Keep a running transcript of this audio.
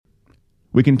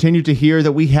We continue to hear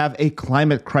that we have a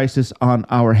climate crisis on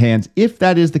our hands. If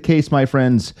that is the case, my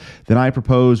friends, then I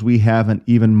propose we have an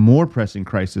even more pressing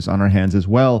crisis on our hands as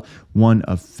well, one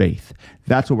of faith.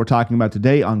 That's what we're talking about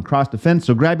today on Cross Defense.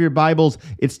 So grab your Bibles.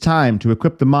 It's time to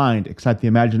equip the mind, excite the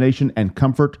imagination, and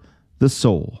comfort the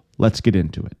soul. Let's get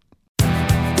into it.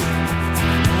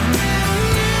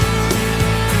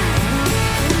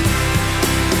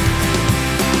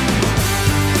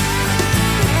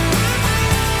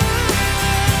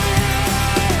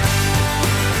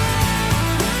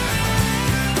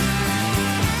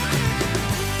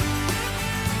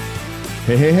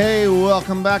 Hey,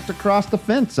 welcome back to Cross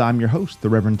Defense. I'm your host, the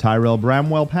Reverend Tyrell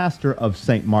Bramwell, pastor of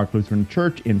St. Mark Lutheran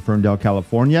Church in Ferndale,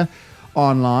 California,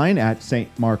 online at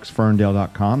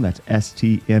stmarksferndale.com. That's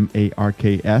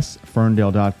STMARKS,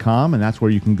 Ferndale.com, and that's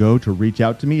where you can go to reach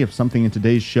out to me if something in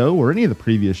today's show or any of the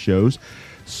previous shows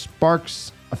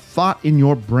sparks a thought in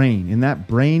your brain, in that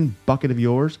brain bucket of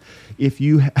yours. If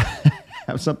you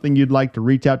have something you'd like to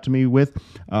reach out to me with,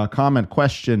 a comment,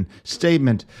 question,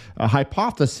 statement, a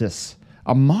hypothesis,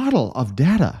 a model of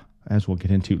data, as we'll get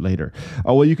into later.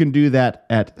 Well, you can do that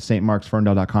at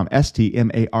stmarksferndale.com,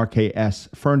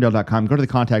 STMARKS, Ferndale.com. Go to the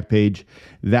contact page.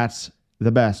 That's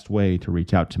the best way to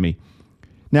reach out to me.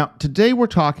 Now, today we're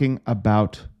talking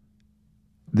about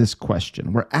this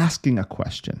question. We're asking a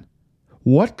question.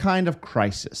 What kind of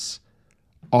crisis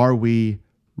are we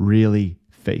really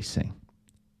facing?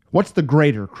 What's the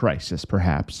greater crisis,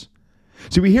 perhaps?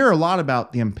 See, we hear a lot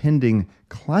about the impending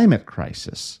climate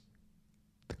crisis,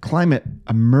 the climate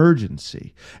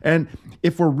emergency. And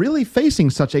if we're really facing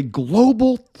such a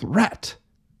global threat,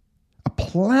 a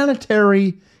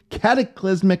planetary,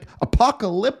 cataclysmic,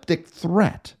 apocalyptic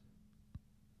threat,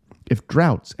 if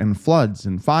droughts and floods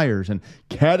and fires and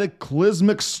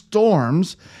cataclysmic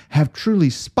storms have truly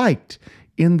spiked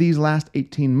in these last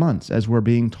 18 months, as we're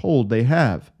being told they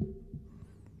have,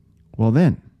 well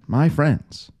then, my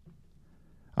friends,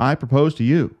 I propose to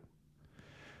you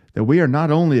that we are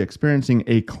not only experiencing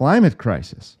a climate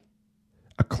crisis,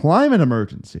 a climate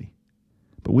emergency,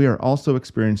 but we are also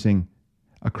experiencing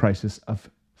a crisis of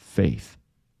faith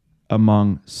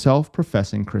among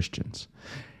self-professing Christians.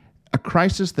 A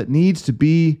crisis that needs to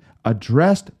be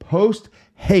addressed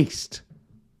post-haste,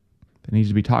 that needs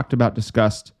to be talked about,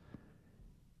 discussed,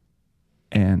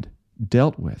 and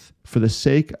dealt with for the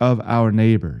sake of our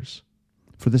neighbors,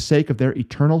 for the sake of their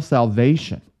eternal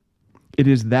salvation. It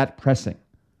is that pressing.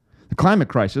 The climate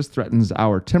crisis threatens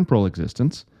our temporal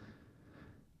existence.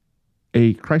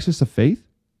 A crisis of faith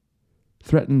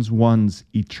threatens one's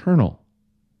eternal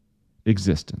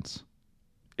existence.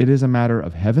 It is a matter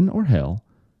of heaven or hell,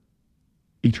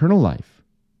 eternal life,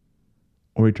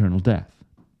 or eternal death.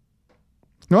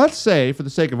 Now, let's say, for the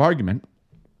sake of argument,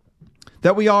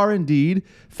 that we are indeed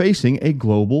facing a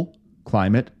global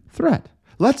climate threat.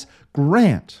 Let's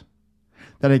grant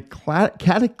that a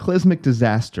cataclysmic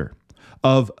disaster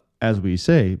of, as we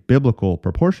say, biblical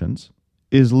proportions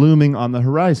is looming on the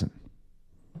horizon.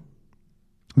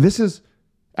 This is,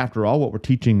 after all, what we're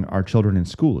teaching our children in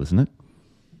school, isn't it?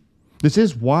 This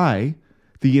is why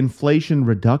the Inflation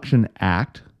Reduction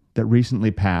Act that recently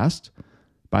passed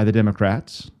by the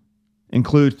Democrats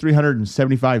includes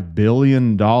 $375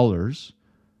 billion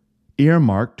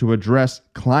earmarked to address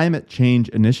climate change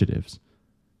initiatives.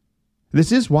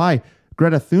 This is why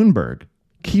Greta Thunberg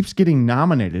keeps getting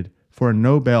nominated for a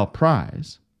Nobel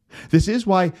Prize. This is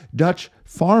why Dutch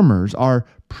farmers are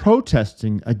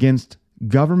protesting against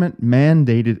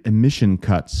government-mandated emission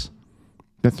cuts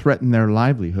that threaten their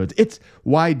livelihoods. It's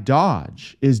why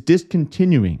Dodge is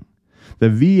discontinuing the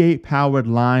V8-powered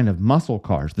line of muscle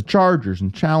cars, the Chargers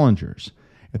and Challengers,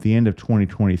 at the end of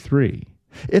 2023.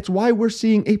 It's why we're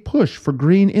seeing a push for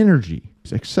green energy,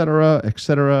 etc.,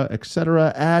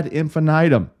 ad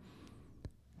infinitum.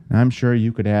 And I'm sure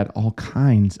you could add all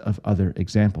kinds of other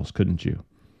examples, couldn't you?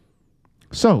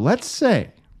 So let's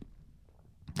say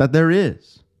that there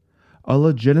is a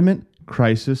legitimate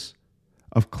crisis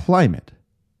of climate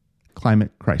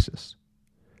crisis,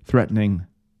 threatening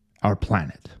our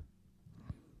planet.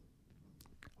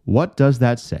 What does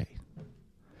that say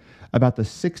about the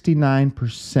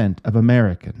 69% of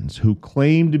Americans who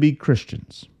claim to be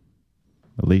Christians?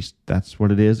 At least that's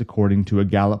what it is according to a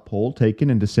Gallup poll taken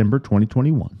in December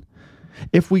 2021.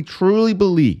 If we truly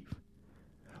believe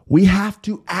we have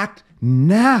to act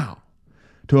now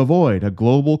to avoid a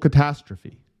global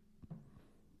catastrophe,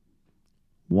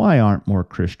 why aren't more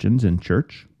Christians in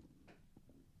church?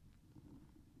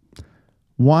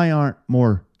 Why aren't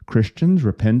more Christians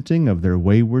repenting of their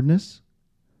waywardness,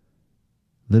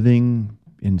 living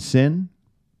in sin,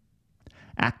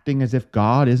 acting as if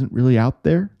God isn't really out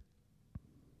there?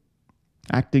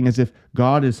 acting as if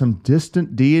God is some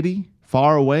distant deity,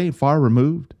 far away, far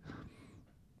removed,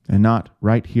 and not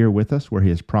right here with us where he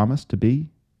has promised to be,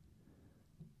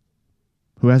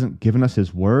 who hasn't given us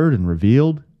his word and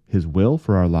revealed his will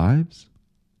for our lives.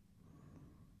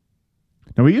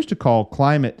 Now, we used to call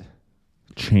climate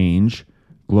change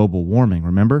global warming,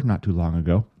 remember, not too long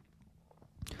ago.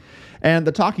 And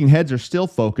the talking heads are still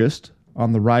focused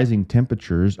on the rising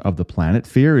temperatures of the planet.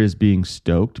 Fear is being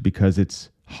stoked because it's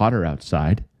hotter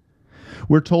outside.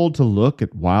 We're told to look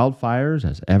at wildfires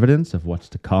as evidence of what's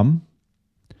to come.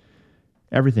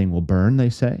 Everything will burn, they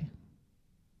say.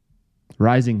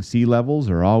 Rising sea levels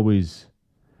are always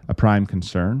a prime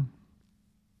concern.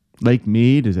 Lake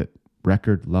Mead is at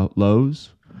record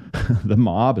lows. The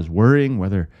mob is worrying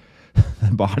whether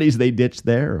the bodies they ditched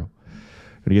there are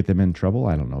going to get them in trouble.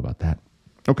 I don't know about that.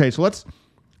 Okay, so let's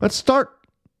start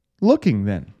looking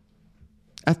then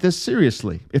at this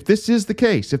seriously. If this is the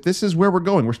case, if this is where we're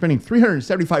going, we're spending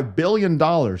 $375 billion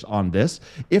on this.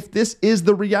 If this is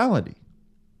the reality,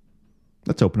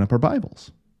 let's open up our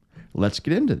Bibles. Let's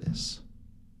get into this.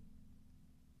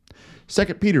 2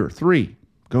 Peter 3.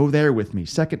 Go there with me.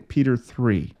 2 Peter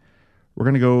 3. We're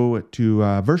going to go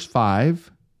to verse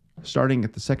 5, starting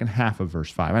at the second half of verse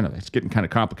 5. I know it's getting kind of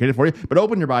complicated for you, but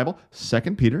open your Bible. 2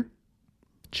 Peter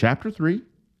chapter 3.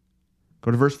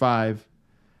 Go to verse 5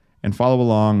 and follow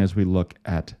along as we look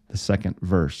at the second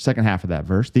half of that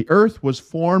verse. The earth was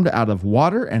formed out of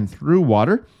water and through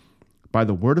water by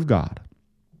the word of God,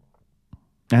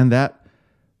 and that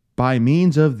by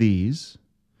means of these,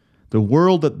 the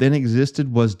world that then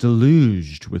existed was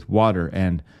deluged with water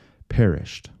and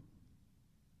perished.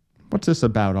 What's this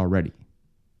about already?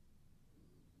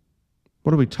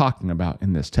 What are we talking about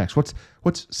in this text?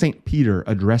 What's St. Peter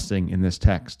addressing in this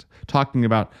text? Talking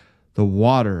about the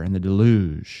water and the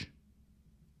deluge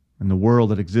and the world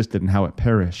that existed and how it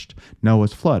perished.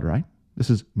 Noah's flood, right? This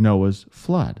is Noah's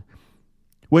flood,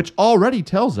 which already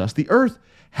tells us the earth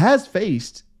has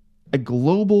faced a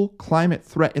global climate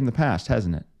threat in the past,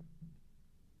 hasn't it?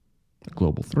 A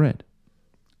global threat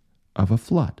of a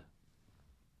flood.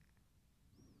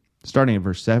 Starting at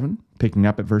verse 7, picking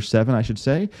up at verse 7, I should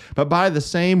say. But by the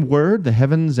same word, the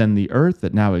heavens and the earth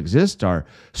that now exist are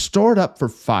stored up for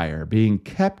fire, being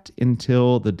kept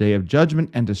until the day of judgment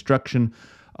and destruction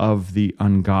of the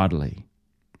ungodly.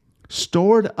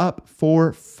 Stored up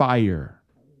for fire,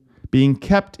 being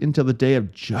kept until the day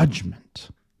of judgment.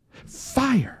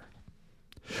 Fire.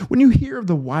 When you hear of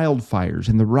the wildfires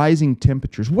and the rising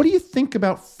temperatures, what do you think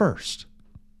about first?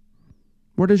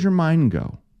 Where does your mind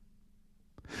go?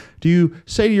 Do you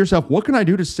say to yourself, what can I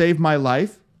do to save my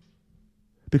life?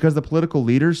 Because the political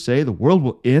leaders say the world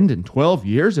will end in 12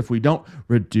 years if we don't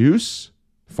reduce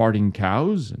farting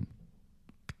cows and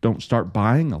don't start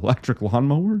buying electric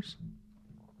lawnmowers?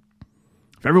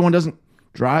 If everyone doesn't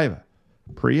drive a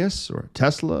Prius or a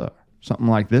Tesla or something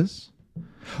like this?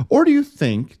 Or do you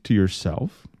think to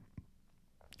yourself,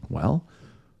 well,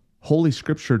 Holy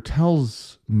Scripture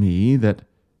tells me that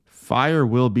fire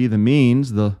will be the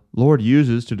means the Lord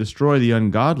uses to destroy the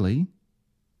ungodly.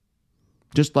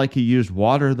 Just like he used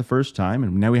water the first time,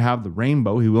 and now we have the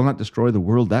rainbow, he will not destroy the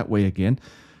world that way again.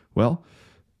 Well,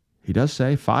 he does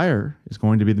say fire is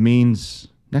going to be the means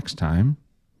next time.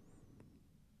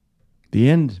 The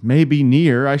end may be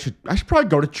near. I should probably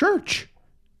go to church.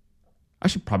 I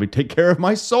should probably take care of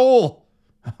my soul.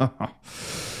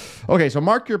 Okay, so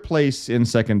mark your place in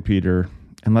 2 Peter,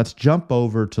 and let's jump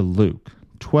over to Luke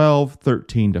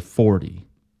 12:13 to 40.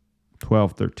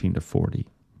 12:13 to 40.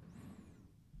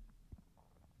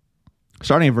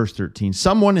 Starting at verse 13,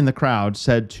 someone in the crowd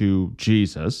said to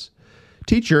Jesus,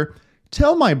 "Teacher,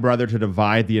 tell my brother to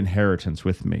divide the inheritance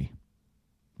with me."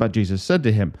 But Jesus said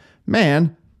to him,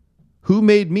 "Man, who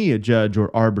made me a judge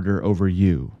or arbiter over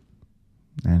you?"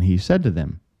 And he said to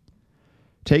them,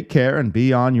 "Take care and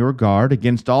be on your guard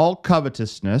against all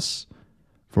covetousness,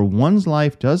 for one's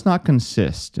life does not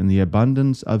consist in the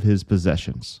abundance of his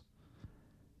possessions."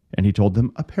 And he told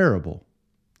them a parable,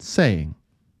 saying,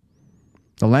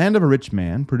 "The land of a rich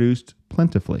man produced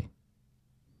plentifully.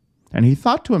 And he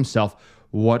thought to himself,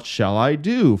 'What shall I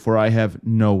do? For I have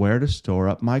nowhere to store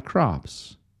up my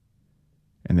crops.'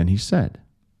 And then he said,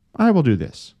 'I will do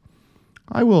this.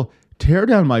 I will tear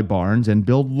down my barns and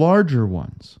build larger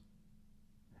ones.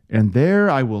 And there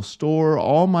I will store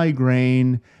all my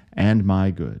grain and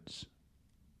my goods.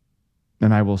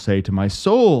 And I will say to my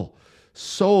soul,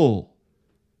 Soul,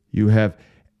 you have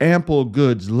ample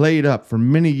goods laid up for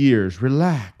many years.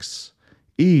 Relax,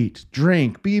 eat,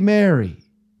 drink, be merry.'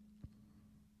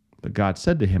 But God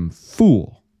said to him,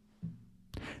 'Fool,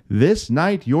 this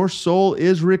night your soul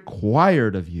is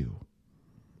required of you.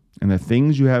 And the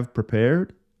things you have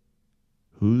prepared,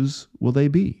 whose will they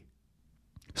be?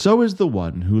 So is the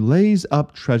one who lays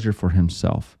up treasure for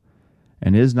himself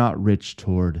and is not rich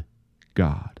toward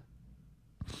God.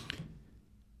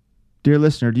 Dear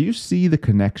listener, do you see the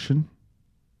connection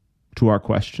to our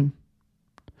question?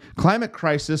 Climate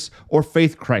crisis or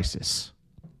faith crisis?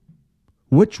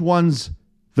 Which one's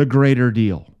the greater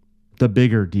deal, the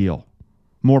bigger deal,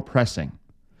 more pressing?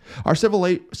 Our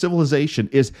civilization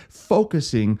is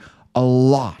focusing a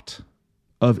lot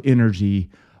of energy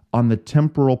on the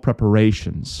temporal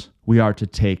preparations we are to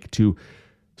take to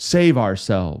save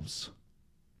ourselves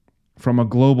from a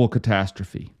global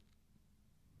catastrophe.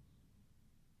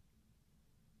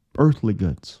 Earthly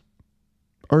goods,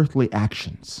 earthly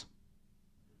actions.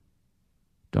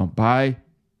 Don't buy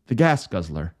the gas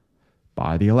guzzler,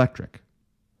 buy the electric.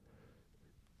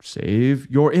 Save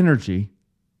your energy,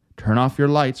 turn off your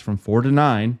lights from 4 to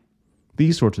 9,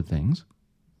 these sorts of things.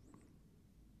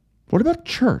 What about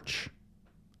church?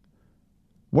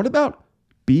 What about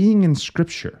being in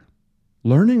Scripture,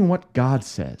 learning what God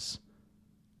says?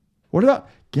 What about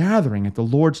gathering at the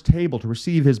Lord's table to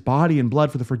receive his body and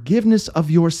blood for the forgiveness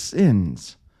of your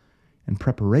sins and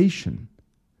preparation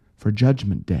for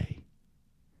Judgment Day?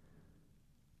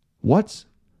 What's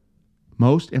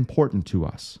most important to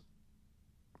us?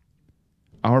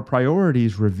 Our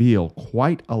priorities reveal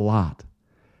quite a lot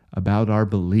about our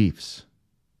beliefs,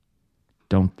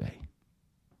 don't they?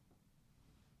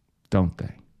 Don't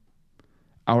they?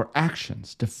 Our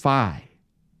actions defy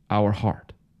our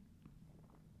heart.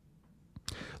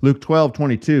 Luke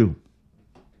 12:22.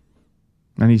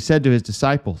 And he said to his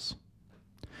disciples,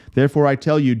 "Therefore I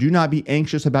tell you, do not be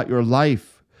anxious about your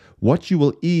life, what you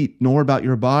will eat, nor about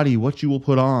your body, what you will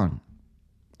put on.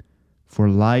 For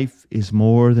life is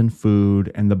more than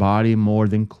food, and the body more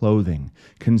than clothing.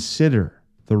 Consider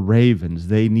the ravens.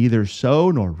 They neither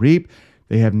sow nor reap.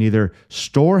 They have neither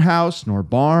storehouse nor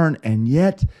barn, and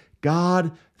yet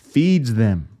God feeds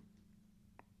them.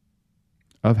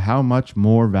 Of how much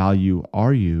more value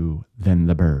are you than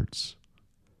the birds?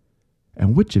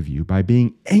 And which of you, by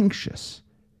being anxious,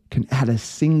 can add a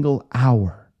single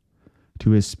hour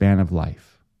to his span of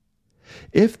life?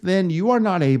 If then you are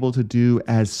not able to do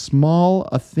as small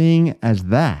a thing as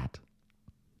that,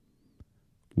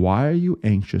 why are you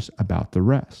anxious about the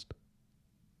rest?"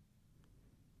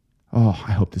 Oh,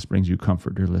 I hope this brings you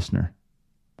comfort, dear listener.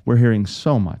 We're hearing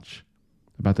so much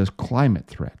about this climate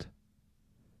threat,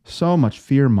 so much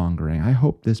fear-mongering. I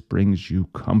hope this brings you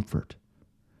comfort.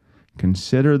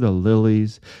 Consider the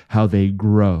lilies, how they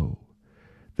grow.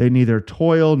 They neither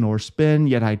toil nor spin,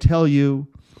 yet I tell you,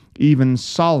 even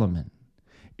Solomon,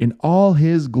 in all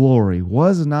his glory,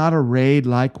 was not arrayed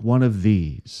like one of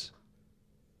these.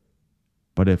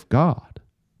 But if God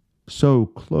so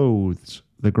clothes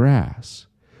the grass,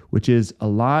 which is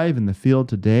alive in the field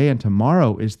today and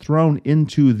tomorrow is thrown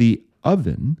into the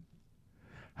oven,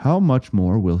 how much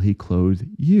more will he clothe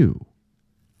you,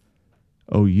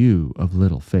 O you of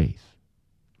little faith?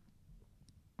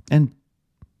 And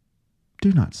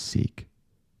do not seek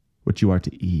what you are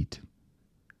to eat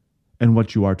and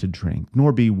what you are to drink,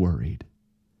 nor be worried.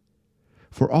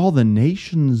 For all the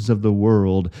nations of the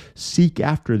world seek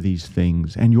after these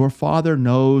things, and your Father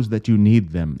knows that you need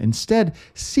them. Instead,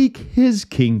 seek his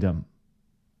kingdom,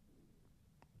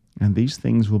 and these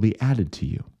things will be added to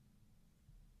you.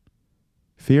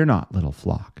 Fear not, little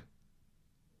flock,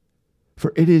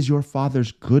 for it is your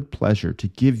Father's good pleasure to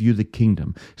give you the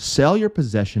kingdom. Sell your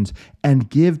possessions and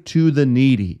give to the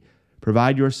needy.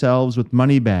 Provide yourselves with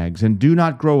money bags, and do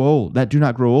not grow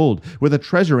old, with a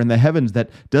treasure in the heavens that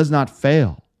does not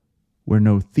fail, where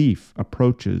no thief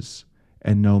approaches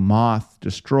and no moth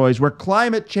destroys, where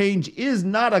climate change is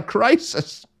not a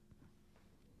crisis.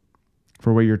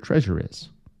 For where your treasure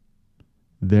is,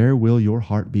 there will your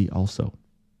heart be also.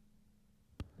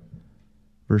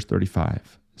 Verse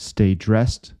 35, stay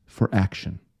dressed for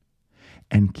action,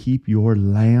 and keep your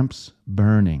lamps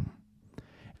burning,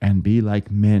 and be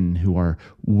like men who are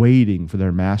waiting for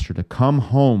their master to come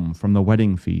home from the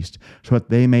wedding feast, so that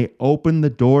they may open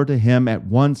the door to him at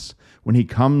once when he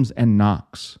comes and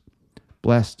knocks.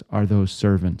 Blessed are those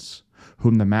servants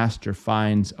whom the master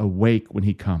finds awake when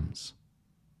he comes.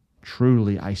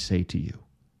 Truly I say to you,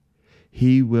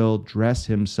 he will dress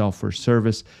himself for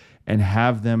service and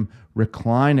have them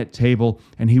recline at table,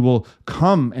 and he will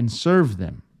come and serve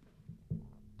them.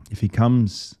 If he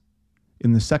comes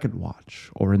in the second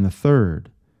watch or in the third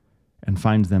and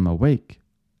finds them awake,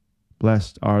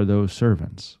 blessed are those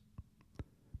servants.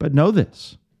 But know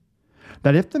this,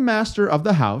 that if the master of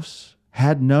the house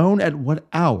had known at what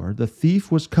hour the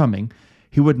thief was coming,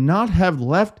 he would not have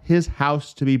left his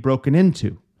house to be broken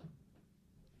into.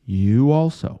 you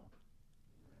also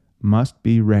must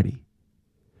be ready,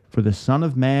 for the Son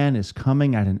of Man is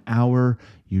coming at an hour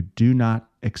you do not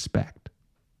expect.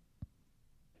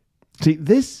 See,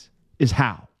 this is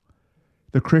how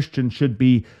the Christian should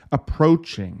be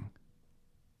approaching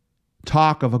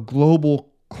talk of a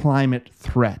global climate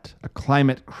threat, a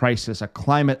climate crisis, a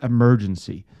climate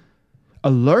emergency.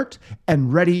 Alert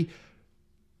and ready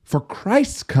for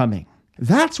Christ's coming.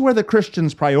 That's where the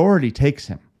Christian's priority takes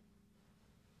him.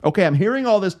 Okay, I'm hearing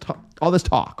all this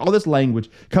talk, all this language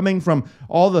coming from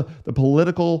all the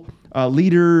political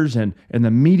leaders and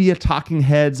the media talking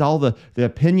heads, all the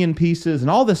opinion pieces and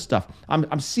all this stuff.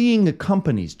 I'm seeing the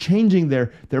companies changing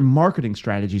their marketing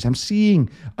strategies. I'm seeing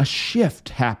a shift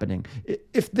happening.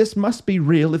 If this must be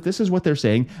real, if this is what they're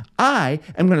saying, I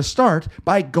am going to start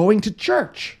by going to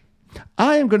church.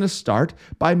 I am going to start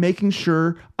by making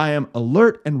sure I am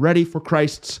alert and ready for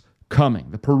Christ's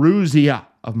coming, the parousia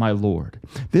of my Lord.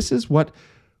 This is what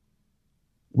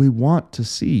we want to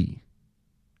see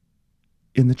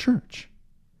in the church.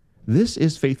 This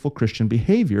is faithful Christian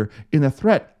behavior in the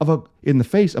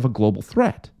face of a global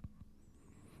threat.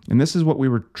 And this is what we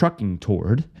were trucking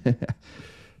toward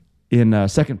in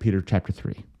 2 Peter chapter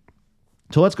 3.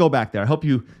 So let's go back there. I hope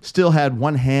you still had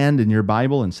one hand in your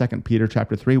Bible in 2 Peter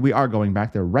chapter 3. We are going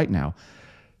back there right now,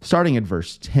 starting at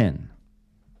verse 10.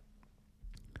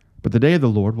 But the day of the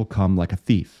Lord will come like a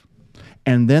thief,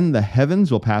 and then the heavens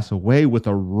will pass away with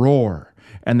a roar,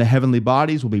 and the heavenly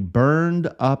bodies will be burned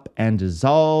up and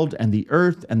dissolved, and the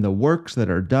earth and the works that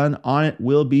are done on it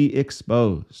will be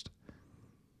exposed.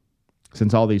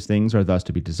 Since all these things are thus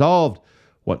to be dissolved,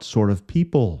 what sort of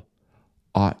people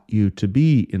ought you to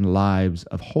be in lives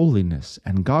of holiness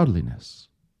and godliness,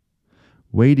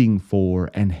 waiting for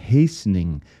and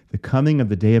hastening the coming of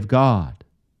the day of God,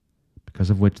 because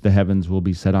of which the heavens will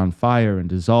be set on fire and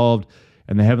dissolved,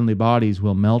 and the heavenly bodies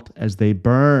will melt as they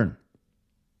burn.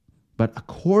 But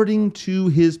according to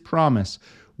his promise,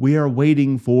 we are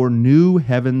waiting for new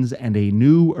heavens and a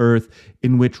new earth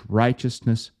in which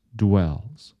righteousness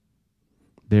dwells.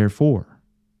 Therefore,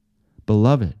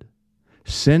 beloved,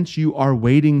 since you are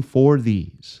waiting for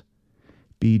these,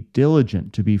 be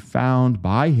diligent to be found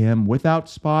by him without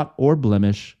spot or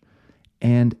blemish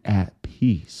and at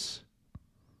peace.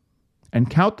 And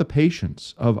count the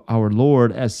patience of our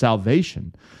Lord as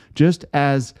salvation, just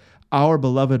as our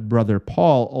beloved brother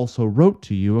Paul also wrote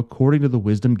to you according to the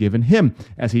wisdom given him,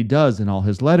 as he does in all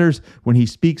his letters when he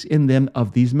speaks in them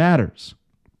of these matters.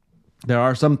 There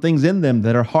are some things in them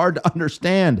that are hard to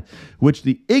understand, which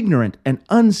the ignorant and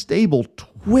unstable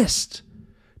twist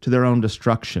to their own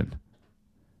destruction,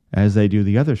 as they do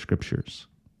the other scriptures.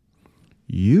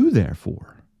 You,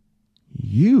 therefore,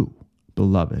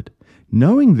 beloved,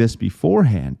 knowing this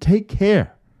beforehand, take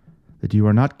care that you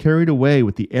are not carried away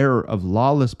with the error of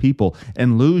lawless people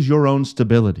and lose your own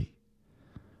stability,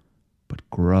 but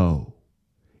grow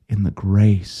in the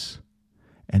grace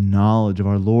and knowledge of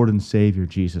our Lord and Savior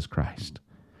Jesus Christ.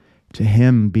 To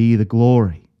him be the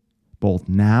glory, both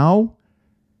now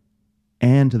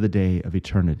and to the day of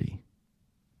eternity.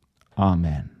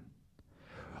 Amen.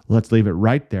 Let's leave it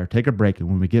right there. Take a break, and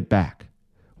when we get back,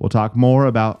 we'll talk more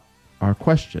about our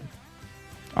question.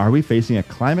 Are we facing a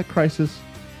climate crisis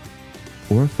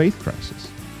or a faith crisis?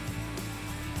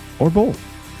 Or both?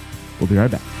 We'll be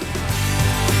right back.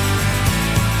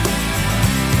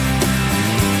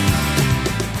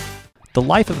 The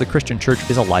life of the Christian church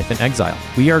is a life in exile.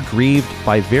 We are grieved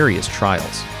by various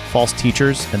trials. False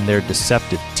teachers and their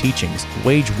deceptive teachings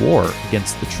wage war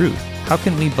against the truth. How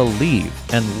can we believe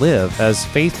and live as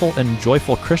faithful and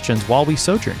joyful Christians while we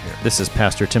sojourn here? This is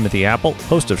Pastor Timothy Apple,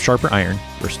 host of Sharper Iron.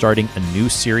 We're starting a new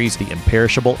series, The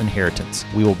Imperishable Inheritance.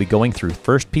 We will be going through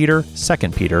 1 Peter, 2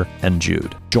 Peter, and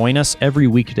Jude. Join us every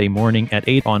weekday morning at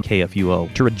 8 on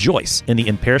KFUO to rejoice in the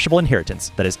imperishable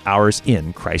inheritance that is ours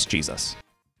in Christ Jesus.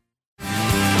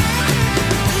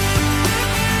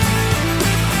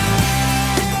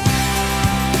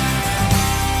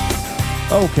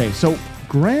 Okay, so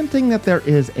granting that there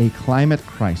is a climate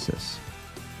crisis,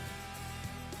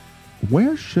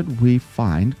 where should we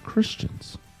find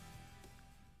Christians?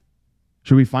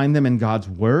 Should we find them in God's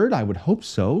Word? I would hope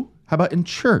so. How about in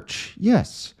church?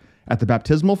 Yes. At the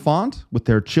baptismal font, with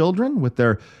their children, with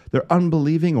their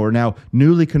unbelieving or now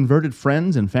newly converted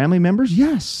friends and family members?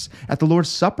 Yes. At the Lord's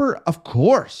Supper? Of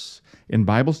course. In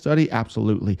Bible study?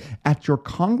 Absolutely. At your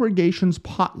congregation's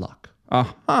potluck?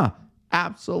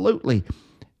 Absolutely.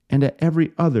 And at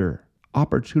every other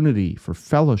opportunity for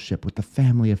fellowship with the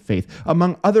family of faith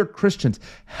among other Christians,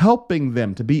 helping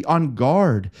them to be on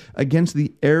guard against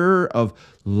the error of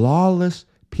lawless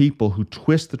people who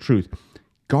twist the truth,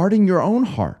 guarding your own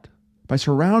heart by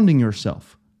surrounding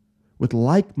yourself with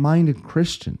like-minded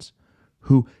Christians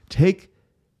who take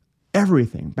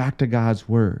everything back to God's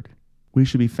word.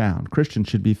 Christians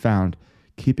should be found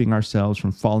keeping ourselves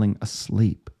from falling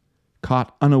asleep,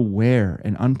 caught unaware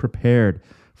and unprepared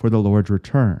for the Lord's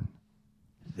return.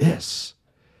 This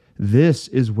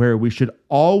is where we should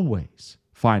always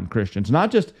find Christians,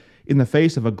 not just in the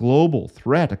face of a global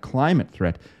threat, a climate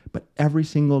threat, but every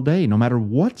single day, no matter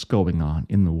what's going on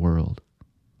in the world.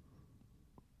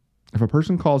 If a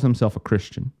person calls himself a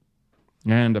Christian,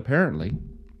 and apparently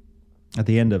at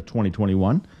the end of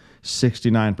 2021,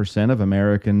 69% of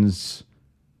Americans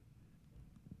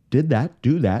do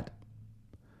that,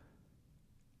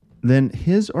 then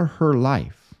his or her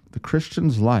life, the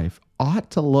Christian's life,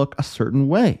 ought to look a certain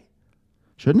way,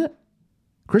 shouldn't it?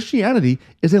 Christianity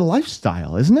is a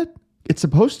lifestyle, isn't it? It's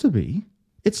supposed to be.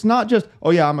 It's not just, oh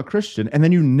yeah, I'm a Christian, and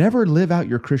then you never live out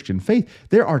your Christian faith.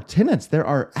 There are tenets, there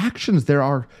are actions, there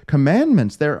are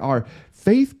commandments, there are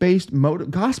faith-based,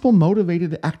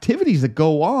 gospel-motivated activities that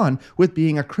go on with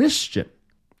being a Christian.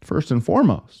 First and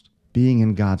foremost, being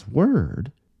in God's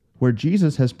Word, where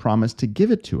Jesus has promised to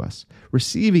give it to us,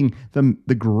 receiving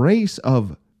the grace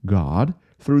of God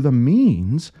through the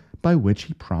means by which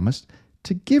He promised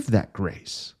to give that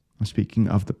grace. I'm speaking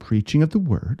of the preaching of the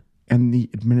Word and the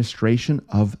administration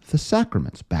of the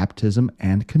sacraments, baptism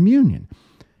and communion.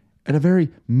 At a very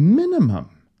minimum,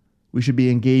 we should be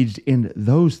engaged in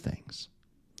those things,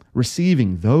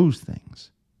 receiving those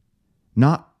things,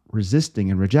 not resisting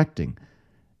and rejecting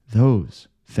those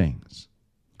things.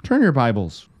 Turn your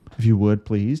Bibles, if you would,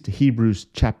 please, to Hebrews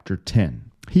chapter 10.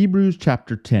 Hebrews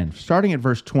chapter 10, starting at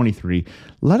verse 23.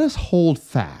 Let us hold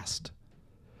fast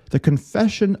the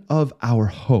confession of our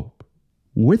hope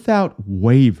without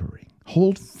wavering.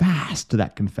 Hold fast to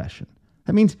that confession.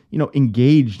 That means,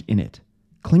 engaged in it,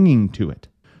 clinging to it.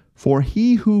 For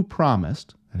he who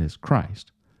promised, that is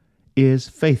Christ, is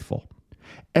faithful.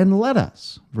 And let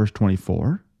us, verse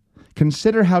 24,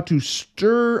 consider how to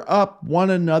stir up one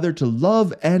another to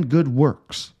love and good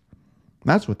works.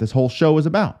 That's what this whole show is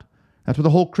about. That's what the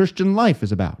whole Christian life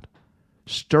is about.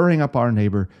 Stirring up our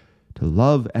neighbor to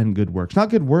love and good works. Not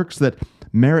good works that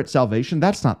merit salvation.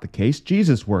 That's not the case.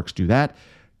 Jesus' works do that.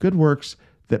 Good works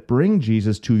that bring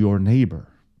Jesus to your neighbor.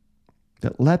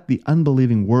 That let the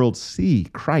unbelieving world see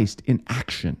Christ in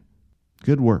action.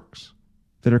 Good works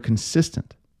that are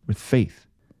consistent with faith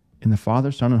in the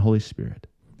Father, Son, and Holy Spirit.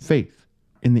 Faith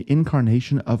in the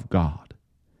incarnation of God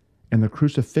and the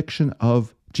crucifixion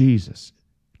of Jesus,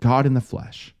 God in the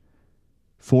flesh,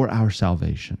 for our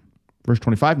salvation. Verse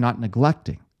 25, not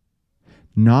neglecting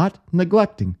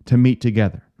to meet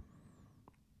together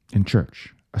in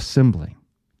church, assembling,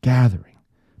 gathering,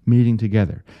 meeting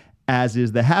together, as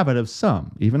is the habit of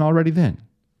some, even already then.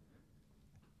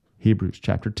 Hebrews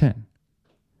chapter 10.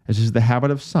 As is the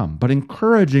habit of some, but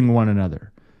encouraging one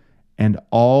another, and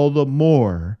all the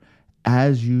more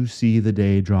as you see the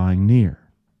day drawing near.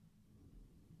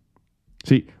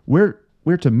 See, we're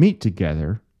to meet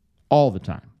together all the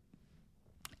time.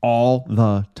 All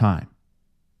the time.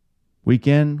 Week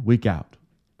in, week out.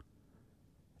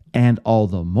 And all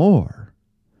the more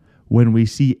when we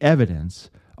see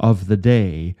evidence of the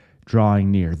day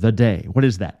drawing near. The day. What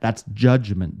is that? That's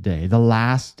Judgment Day, the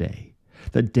last day,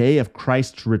 the day of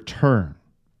Christ's return.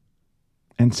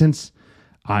 And since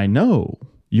I know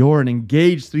you're an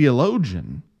engaged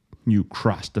theologian, you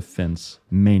cross-defense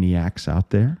maniacs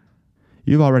out there,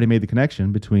 you've already made the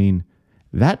connection between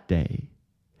that day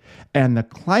and the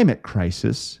climate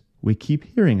crisis we keep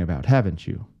hearing about, haven't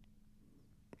you?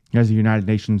 As the United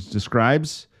Nations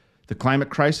describes the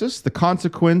climate crisis, the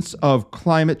consequence of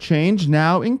climate change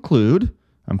now include,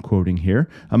 I'm quoting here,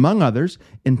 among others,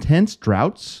 intense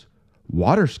droughts,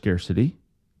 water scarcity.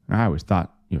 I always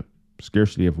thought,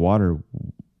 scarcity of water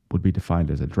would be defined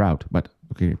as a drought, but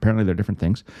okay, apparently they're different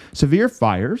things. Severe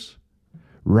fires,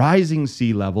 rising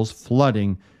sea levels,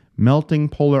 flooding, melting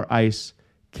polar ice,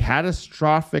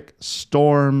 catastrophic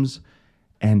storms,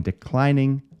 and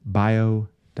declining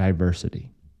biodiversity.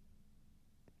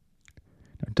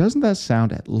 Now, doesn't that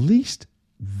sound at least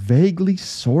vaguely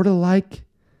sort of like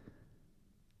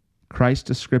Christ's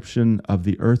description of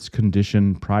the earth's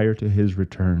condition prior to his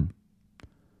return?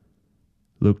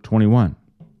 Luke 21,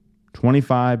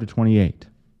 25 to 28.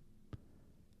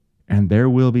 And there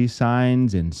will be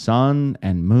signs in sun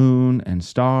and moon and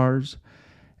stars,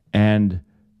 and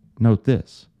note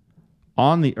this,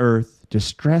 on the earth,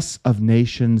 distress of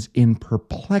nations in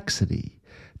perplexity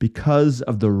because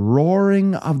of the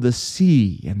roaring of the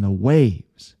sea and the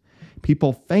waves,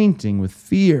 people fainting with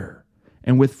fear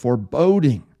and with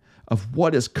foreboding of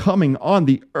what is coming on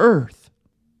the earth.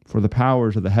 for the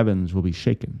powers of the heavens will be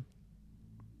shaken.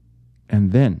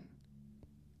 And then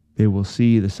they will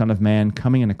see the Son of Man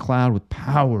coming in a cloud with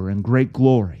power and great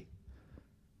glory.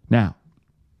 Now,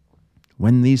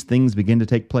 when these things begin to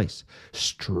take place,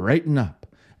 straighten up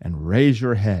and raise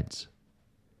your heads,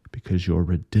 because your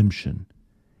redemption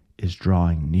is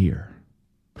drawing near.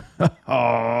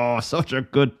 Oh, such a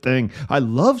good thing. I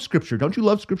love Scripture. Don't you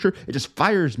love Scripture? It just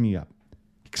fires me up.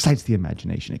 Excites the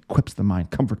imagination, equips the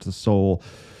mind, comforts the soul.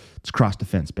 It's cross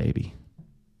defense, baby.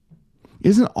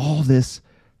 Isn't all this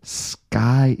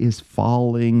sky is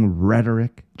falling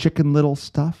rhetoric, Chicken Little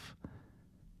stuff?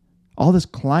 All this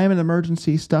climate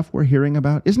emergency stuff we're hearing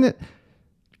about, isn't it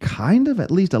kind of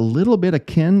at least a little bit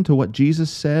akin to what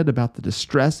Jesus said about the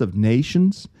distress of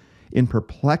nations in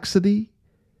perplexity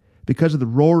because of the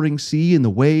roaring sea and the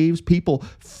waves, people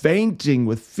fainting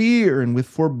with fear and with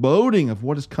foreboding of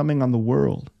what is coming on the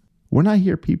world? When I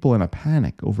hear people in a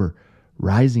panic over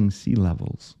rising sea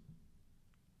levels,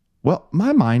 well,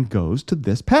 my mind goes to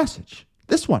this passage,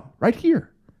 this one right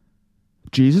here.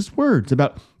 Jesus' words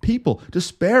about people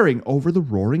despairing over the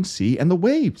roaring sea and the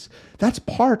waves. That's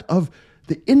part of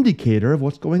the indicator of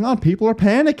what's going on. People are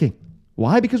panicking.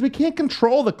 Why? Because we can't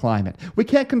control the climate. We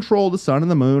can't control the sun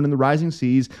and the moon and the rising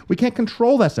seas. We can't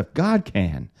control that stuff. God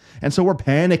can. And so we're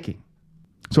panicking.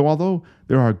 So although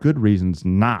there are good reasons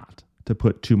not to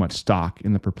put too much stock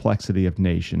in the perplexity of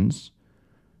nations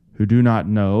who do not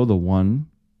know the one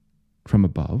from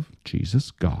above,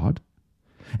 Jesus, God,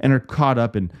 and are caught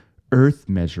up in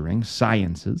earth-measuring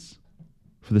sciences,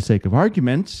 for the sake of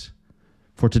argument,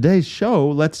 for today's show,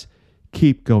 let's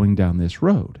keep going down this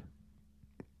road.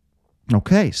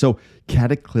 Okay, so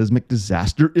cataclysmic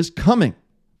disaster is coming.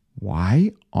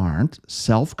 Why aren't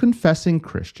self-confessing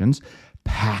Christians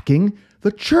packing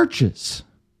the churches?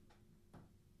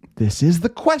 This is the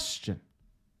question.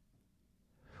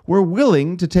 We're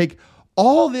willing to take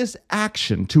all this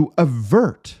action to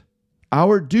avert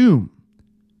our doom,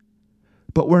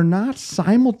 but we're not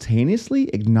simultaneously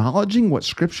acknowledging what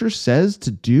Scripture says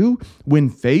to do when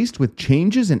faced with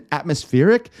changes in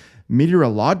atmospheric,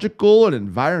 meteorological, and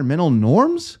environmental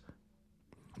norms?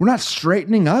 We're not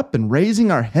straightening up and raising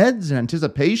our heads in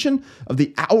anticipation of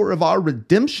the hour of our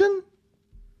redemption?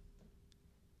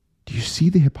 Do you see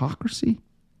the hypocrisy?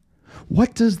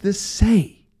 What does this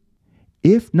say?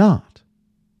 If not,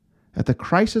 that the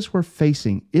crisis we're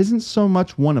facing isn't so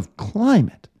much one of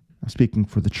climate, I'm speaking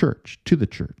for the church, to the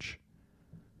church,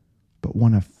 but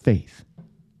one of faith.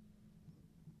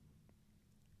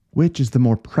 Which is the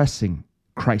more pressing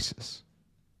crisis?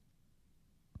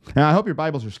 Now, I hope your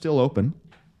Bibles are still open.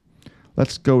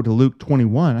 Let's go to Luke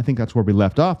 21. I think that's where we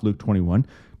left off, Luke 21,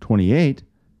 28.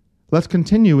 Let's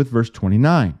continue with verse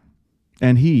 29.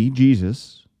 And he,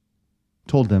 Jesus,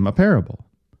 told them a parable.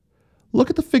 Look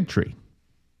at the fig tree.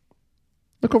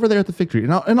 Look over there at the fig tree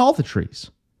and all the trees.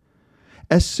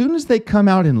 As soon as they come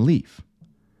out in leaf,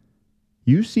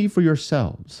 you see for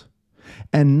yourselves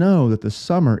and know that the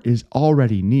summer is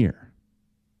already near.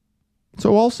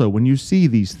 So also, when you see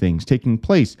these things taking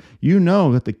place, you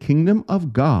know that the kingdom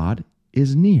of God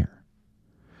is near.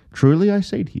 Truly I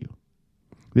say to you,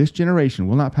 this generation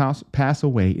will not pass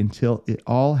away until it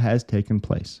all has taken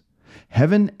place.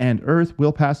 Heaven and earth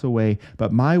will pass away,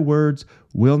 but my words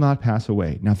will not pass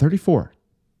away. Now 34,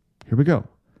 here we go.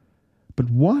 But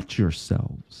watch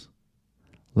yourselves,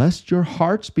 lest your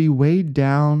hearts be weighed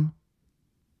down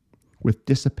with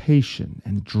dissipation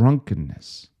and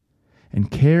drunkenness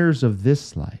and cares of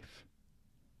this life,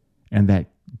 and that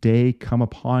day come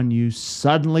upon you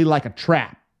suddenly like a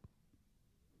trap.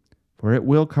 For it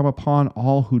will come upon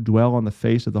all who dwell on the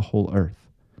face of the whole earth.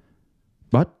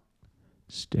 But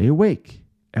stay awake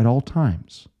at all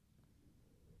times,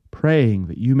 praying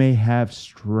that you may have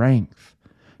strength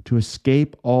to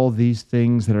escape all these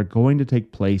things that are going to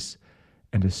take place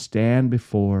and to stand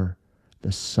before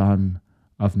the Son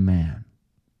of Man.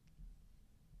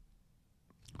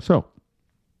 So,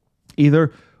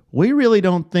 either we really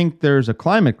don't think there's a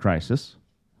climate crisis,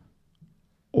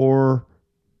 or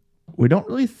we don't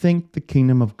really think the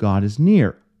kingdom of God is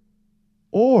near.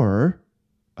 Or,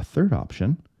 a third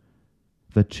option,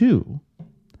 the two,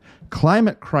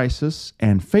 climate crisis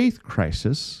and faith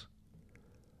crisis,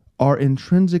 are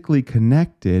intrinsically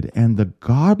connected, and the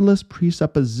godless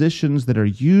presuppositions that are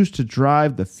used to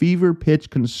drive the fever-pitch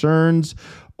concerns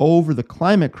over the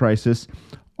climate crisis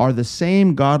are the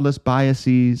same godless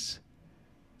biases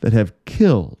that have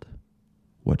killed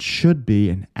what should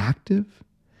be an active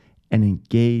and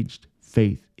engaged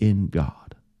faith in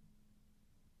God.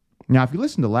 Now, if you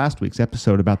listened to last week's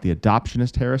episode about the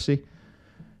adoptionist heresy,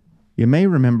 you may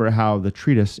remember how the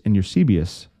treatise in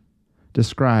Eusebius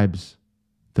describes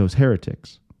those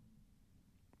heretics.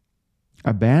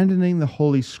 Abandoning the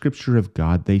Holy Scripture of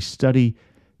God, they study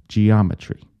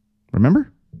geometry.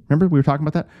 Remember we were talking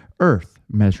about that? Earth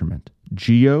measurement.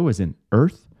 Geo as in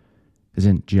earth, as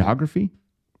in geography,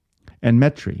 and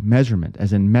metry, measurement,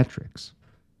 as in metrics.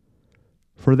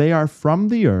 For they are from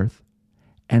the earth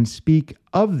and speak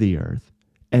of the earth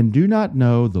and do not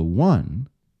know the one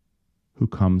who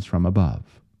comes from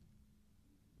above,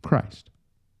 Christ,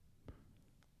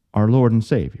 our Lord and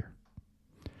Savior.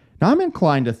 Now, I'm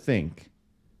inclined to think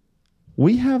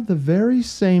we have the very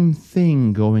same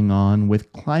thing going on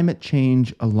with climate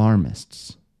change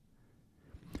alarmists.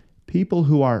 People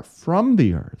who are from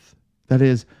the earth, that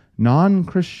is,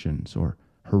 non-Christians or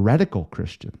heretical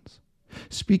Christians,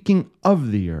 speaking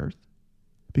of the earth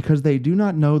because they do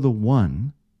not know the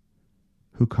one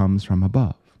who comes from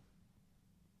above.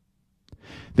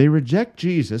 They reject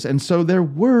Jesus, and so their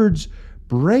words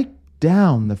break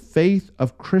down the faith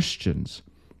of Christians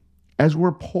as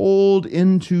we're pulled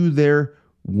into their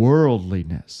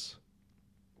worldliness.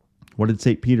 What did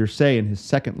St. Peter say in his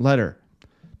second letter,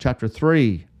 chapter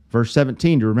 3, verse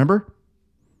 17? Do you remember?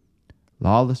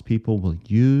 Lawless people will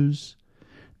use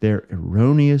their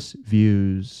erroneous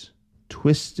views,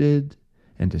 twisted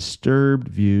and disturbed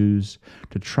views,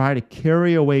 to try to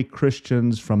carry away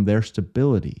Christians from their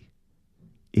stability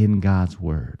in God's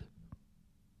Word.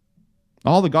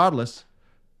 All the godless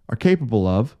are capable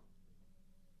of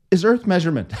is earth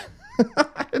measurement.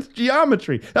 It's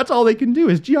geometry. That's all they can do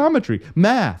is geometry,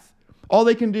 math. All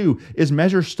they can do is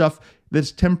measure stuff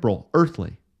that's temporal,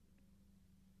 earthly.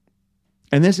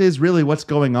 And this is really what's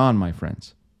going on, my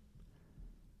friends.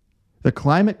 The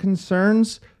climate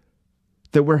concerns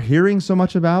that we're hearing so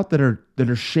much about, that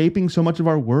are shaping so much of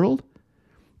our world,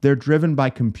 they're driven by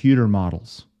computer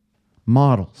models.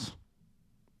 Models.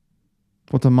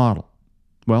 What's a model?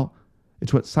 Well,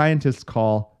 it's what scientists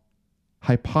call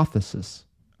hypothesis.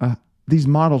 These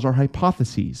models are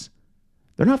hypotheses.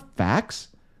 They're not facts.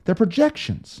 They're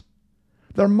projections.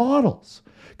 They're models.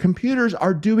 Computers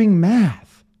are doing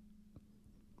math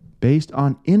based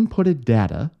on inputted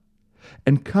data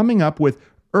and coming up with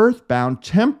earthbound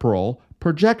temporal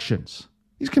projections.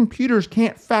 These computers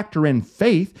can't factor in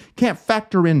faith, can't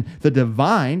factor in the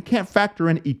divine, can't factor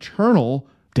in eternal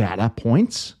data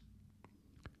points.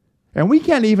 And we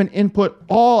can't even input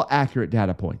all accurate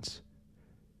data points.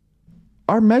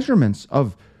 Our measurements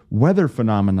of weather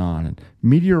phenomenon and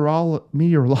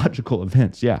meteorological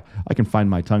events, yeah, I can find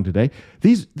my tongue today.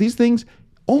 These things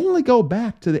only go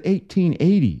back to the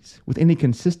 1880s with any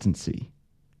consistency.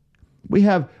 We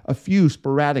have a few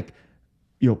sporadic,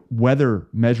 weather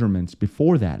measurements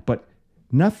before that, but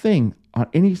nothing on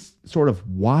any sort of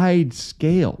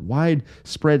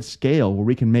widespread scale where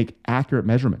we can make accurate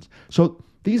measurements. So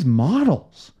these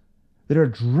models that are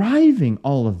driving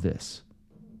all of this,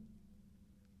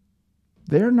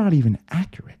 they're not even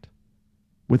accurate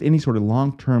with any sort of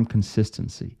long-term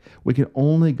consistency. We can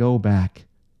only go back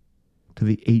to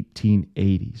the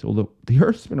 1880s, although the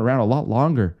Earth's been around a lot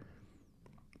longer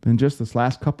than just this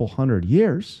last couple hundred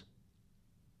years.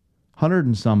 100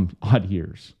 and some odd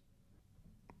years.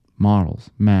 Models,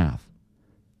 math,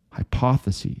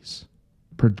 hypotheses,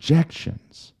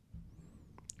 projections,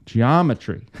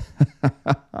 geometry.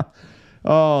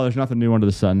 Oh, there's nothing new under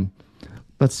the sun.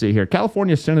 Let's see here.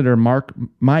 California Senator Mike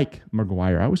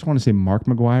McGuire. I always want to say Mark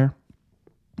McGuire.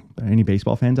 Any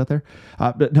baseball fans out there?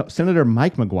 But no, Senator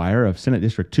Mike McGuire of Senate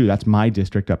District 2, that's my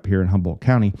district up here in Humboldt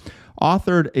County,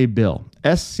 authored a bill,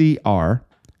 SCR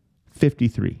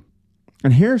 53.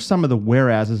 And here are some of the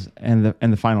whereases and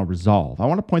the final resolve. I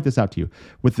want to point this out to you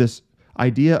with this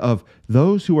idea of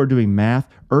those who are doing math,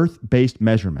 earth-based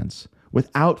measurements,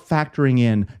 without factoring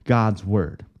in God's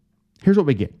word. Here's what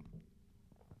we get.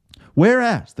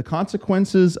 Whereas the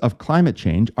consequences of climate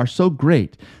change are so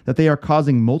great that they are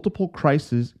causing multiple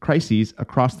crises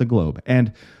across the globe,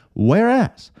 and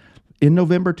whereas in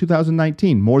November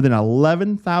 2019, more than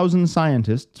 11,000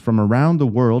 scientists from around the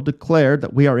world declared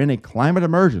that we are in a climate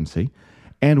emergency,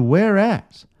 and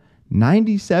whereas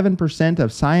 97%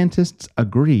 of scientists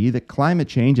agree that climate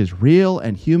change is real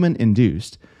and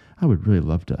human-induced, I would really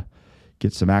love to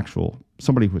get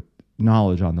somebody with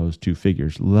knowledge on those two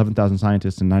figures, 11,000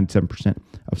 scientists and 97%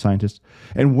 of scientists.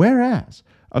 And whereas,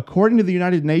 according to the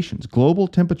United Nations, global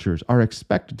temperatures are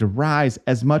expected to rise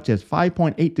as much as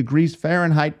 5.8 degrees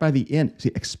Fahrenheit by the end,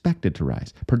 expected to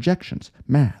rise, projections,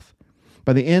 math,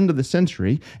 by the end of the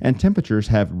century, and temperatures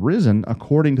have risen,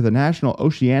 according to the National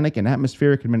Oceanic and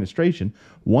Atmospheric Administration,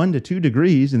 1 to 2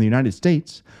 degrees in the United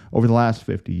States over the last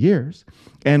 50 years.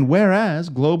 And whereas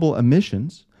global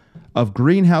emissions of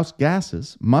greenhouse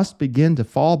gases must begin to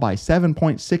fall by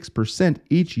 7.6%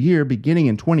 each year beginning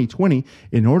in 2020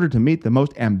 in order to meet the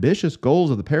most ambitious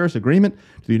goals of the Paris Agreement,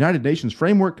 to the United Nations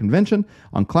Framework Convention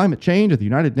on Climate Change at the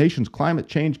United Nations Climate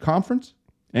Change Conference.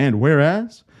 And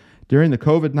whereas, during the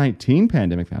COVID-19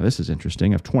 pandemic, now this is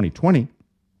interesting, of 2020,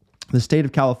 the state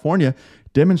of California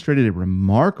demonstrated a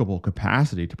remarkable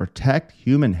capacity to protect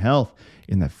human health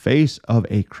in the face of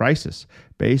a crisis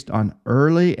based on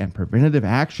early and preventative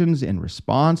actions in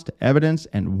response to evidence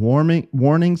and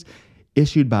warnings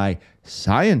issued by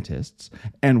scientists.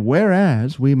 And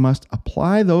whereas we must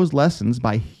apply those lessons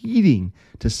by heeding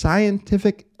to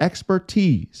scientific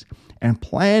expertise and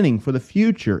planning for the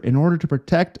future in order to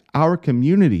protect our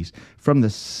communities from the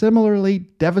similarly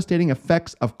devastating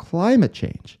effects of climate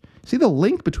change. See the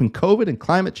link between COVID and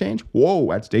climate change? Whoa,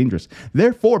 that's dangerous.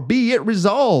 Therefore, be it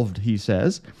resolved, he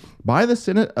says, by the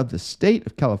Senate of the State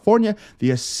of California, the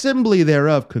assembly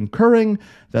thereof concurring,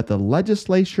 that the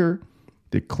legislature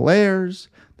declares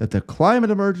that the climate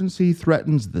emergency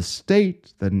threatens the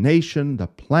state, the nation, the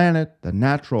planet, the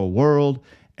natural world,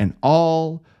 and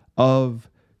all of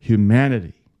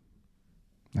humanity.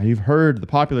 Now, you've heard the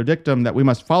popular dictum that we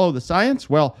must follow the science.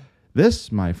 Well,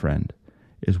 this, my friend,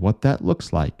 is what that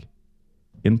looks like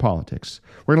in politics.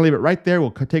 We're going to leave it right there.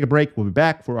 We'll take a break. We'll be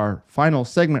back for our final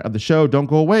segment of the show. Don't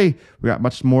go away. We got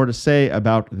much more to say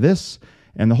about this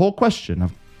and the whole question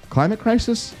of climate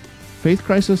crisis, faith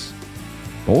crisis,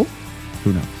 both?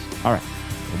 Who knows? All right.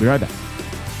 We'll be right back.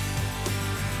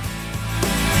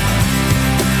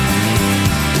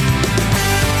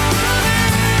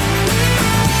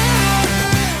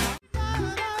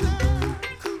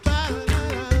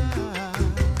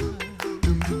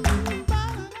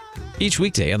 Each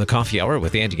weekday on the Coffee Hour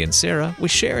with Andy and Sarah, we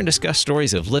share and discuss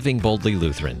stories of living boldly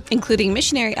Lutheran, including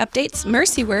missionary updates,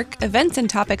 mercy work, events and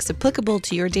topics applicable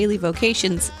to your daily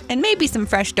vocations, and maybe some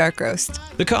fresh dark roast.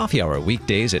 The Coffee Hour,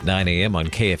 weekdays at 9 a.m. on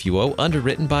KFUO,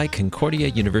 underwritten by Concordia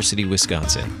University,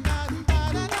 Wisconsin.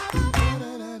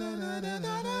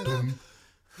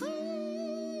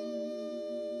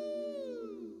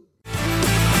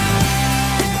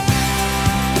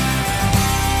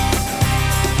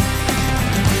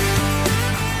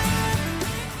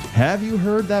 Have you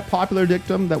heard that popular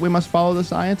dictum that we must follow the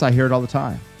science? I hear it all the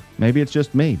time. Maybe it's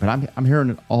just me, but I'm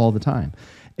hearing it all the time.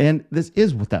 And this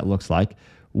is what that looks like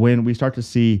when we start to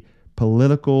see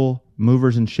political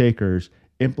movers and shakers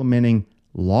implementing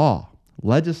law,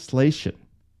 legislation,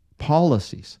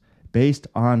 policies based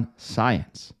on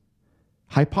science,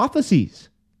 hypotheses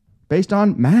based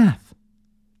on math,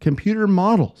 computer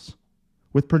models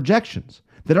with projections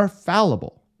that are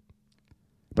fallible.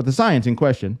 But the science in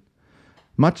question,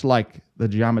 much like the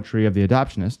geometry of the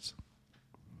adoptionists,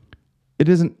 it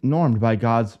isn't normed by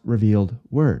God's revealed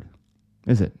word,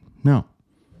 is it? No.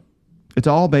 It's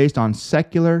all based on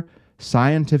secular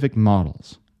scientific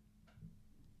models.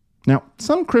 Now,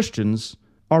 some Christians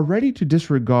are ready to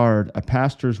disregard a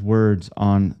pastor's words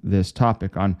on this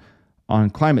topic, on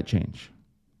climate change.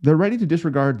 They're ready to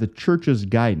disregard the church's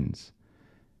guidance,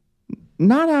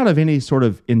 not out of any sort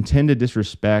of intended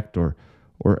disrespect or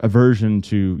aversion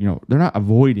to, they're not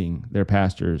avoiding their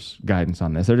pastor's guidance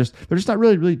on this. They're just not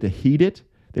really to heed it.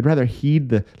 They'd rather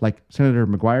heed like Senator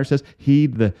McGuire says,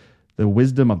 heed the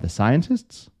wisdom of the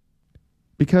scientists,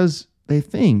 because they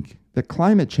think that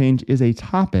climate change is a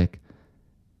topic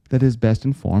that is best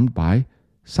informed by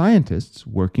scientists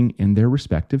working in their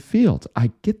respective fields.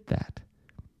 I get that.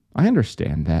 I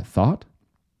understand that thought.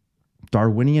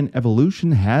 Darwinian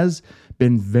evolution has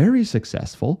been very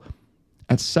successful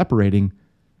at separating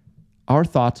our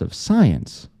thoughts of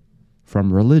science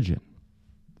from religion,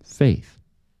 faith.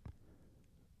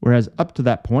 Whereas up to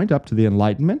that point, up to the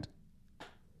Enlightenment,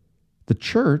 the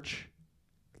church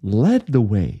led the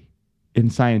way in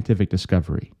scientific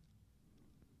discovery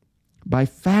by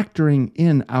factoring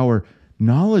in our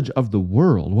knowledge of the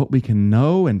world, what we can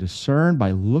know and discern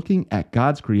by looking at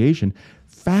God's creation,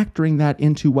 factoring that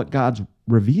into what God's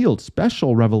revealed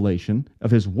special revelation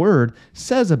of his word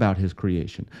says about his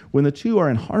creation. When the two are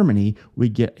in harmony, we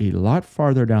get a lot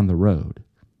farther down the road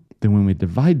than when we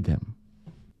divide them.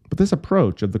 But this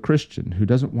approach of the Christian who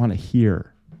doesn't want to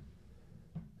hear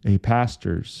a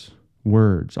pastor's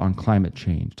words on climate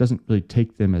change, doesn't really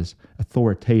take them as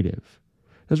authoritative,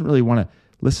 doesn't really want to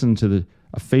listen to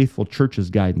a faithful church's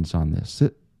guidance on this.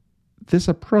 This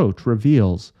approach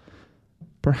reveals,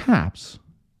 perhaps,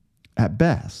 at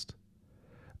best,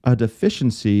 a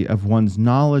deficiency of one's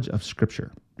knowledge of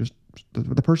Scripture. Just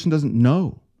the person doesn't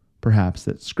know, perhaps,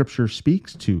 that Scripture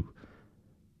speaks to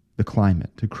the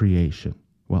climate, to creation.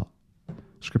 Well,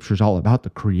 Scripture is all about the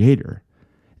Creator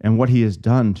and what he has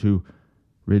done to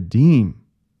redeem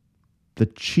the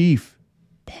chief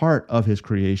part of his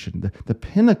creation, the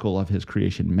pinnacle of his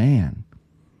creation, man.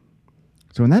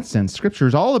 So in that sense, Scripture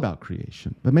is all about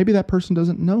creation, but maybe that person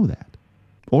doesn't know that.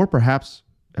 Or perhaps,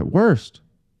 at worst,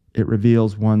 it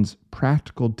reveals one's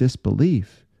practical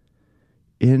disbelief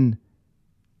in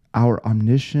our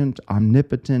omniscient,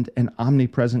 omnipotent, and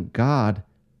omnipresent God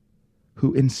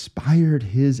who inspired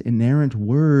his inerrant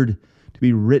word to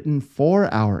be written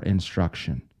for our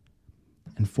instruction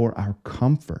and for our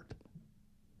comfort.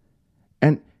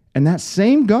 And that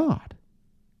same God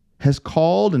has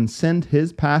called and sent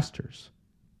his pastors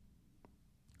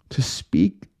to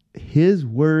speak his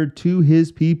word to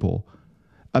his people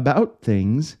about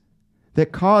things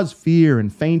that cause fear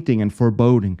and fainting and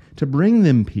foreboding, to bring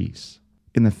them peace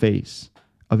in the face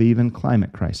of even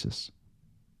climate crisis.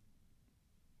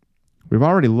 We've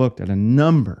already looked at a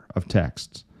number of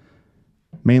texts,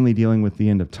 mainly dealing with the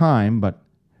end of time, but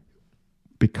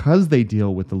because they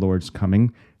deal with the Lord's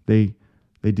coming, they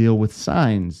deal with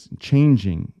signs,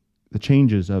 the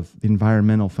changes of the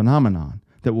environmental phenomenon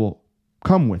that will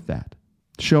come with that,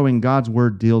 showing God's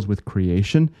word deals with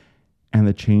creation and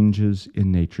the changes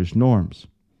in nature's norms.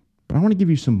 But I want to give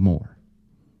you some more.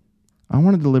 I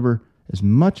want to deliver as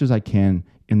much as I can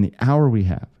in the hour we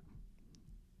have.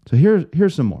 So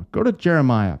here's some more. Go to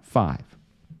Jeremiah 5,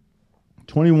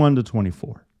 21 to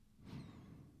 24.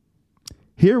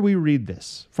 Here we read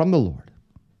this from the Lord.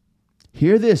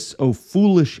 Hear this, O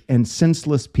foolish and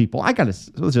senseless people. Let's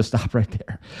just stop right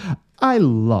there. I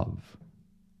love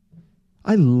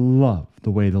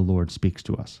the way the Lord speaks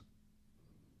to us.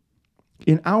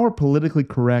 In our politically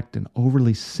correct and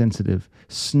overly sensitive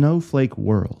snowflake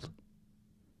world,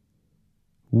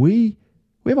 we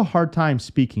have a hard time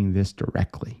speaking this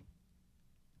directly.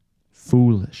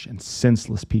 Foolish and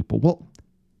senseless people. Well,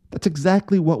 that's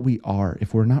exactly what we are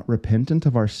if we're not repentant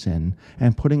of our sin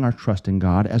and putting our trust in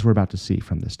God, as we're about to see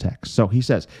from this text. So he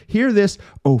says, hear this,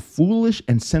 O foolish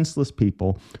and senseless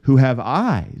people who have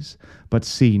eyes but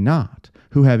see not,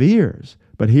 who have ears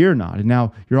but hear not. And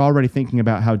now you're already thinking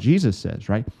about how Jesus says,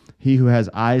 right? He who has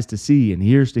eyes to see and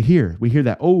ears to hear. We hear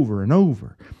that over and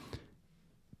over.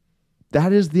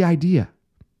 That is the idea.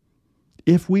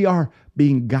 If we are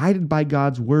being guided by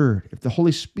God's word, if the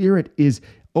Holy Spirit is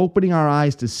opening our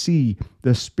eyes to see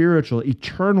the spiritual,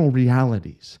 eternal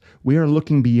realities, we are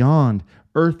looking beyond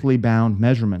earthly bound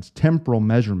measurements, temporal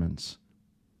measurements,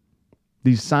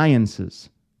 these sciences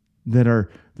that are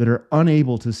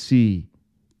unable to see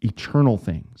eternal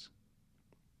things.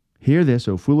 Hear this,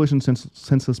 O foolish and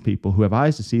senseless people who have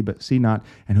eyes to see but see not,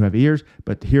 and who have ears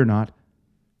but hear not.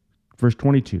 Verse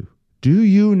 22, do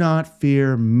you not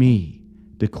fear me,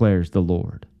 declares the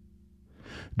Lord?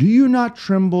 Do you not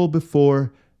tremble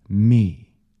before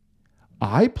me?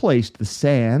 I placed the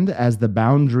sand as the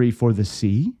boundary for the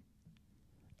sea,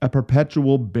 a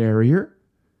perpetual barrier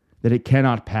that it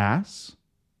cannot pass.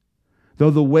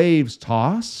 Though the waves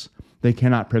toss, they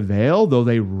cannot prevail. Though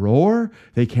they roar,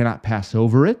 they cannot pass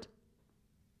over it.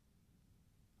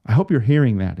 I hope you're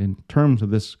hearing that in terms of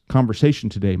this conversation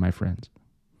today, my friends.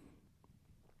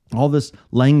 All this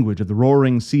language of the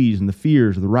roaring seas and the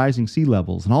fears of the rising sea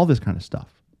levels and all this kind of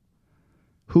stuff.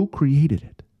 Who created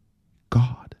it?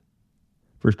 God.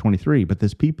 Verse 23, but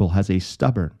this people has a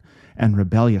stubborn and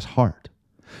rebellious heart.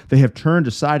 They have turned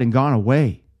aside and gone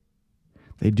away.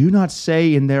 They do not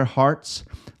say in their hearts,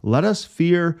 let us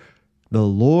fear the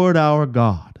Lord our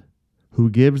God, who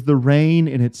gives the rain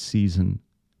in its season,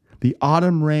 the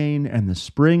autumn rain and the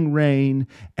spring rain,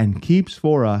 and keeps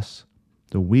for us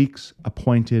the weeks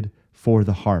appointed for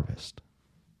the harvest.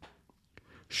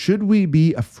 Should we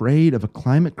be afraid of a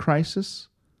climate crisis?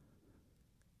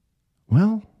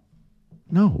 Well,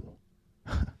 no.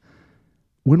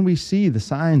 When we see the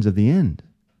signs of the end,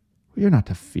 we are not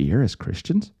to fear as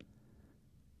Christians.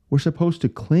 We're supposed to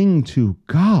cling to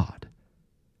God,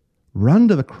 run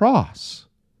to the cross,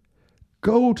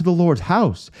 go to the Lord's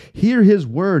house, hear his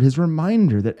word, his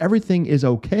reminder that everything is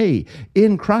okay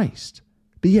in Christ.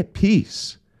 Be at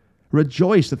peace.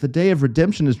 Rejoice that the day of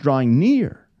redemption is drawing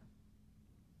near.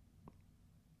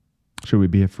 Should we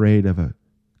be afraid of a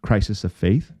crisis of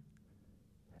faith?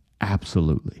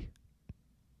 Absolutely.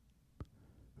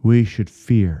 We should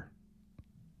fear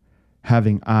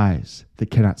having eyes that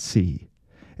cannot see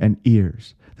and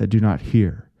ears that do not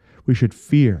hear. We should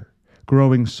fear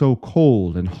growing so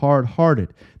cold and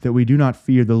hard-hearted that we do not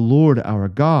fear the Lord our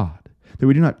God, that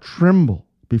we do not tremble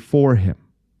before him,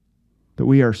 that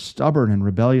we are stubborn and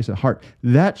rebellious at heart.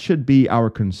 That should be our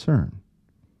concern.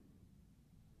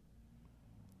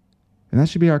 And that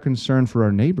should be our concern for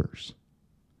our neighbors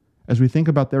as we think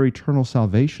about their eternal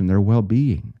salvation, their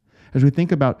well-being, as we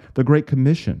think about the Great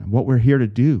Commission, what we're here to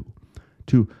do,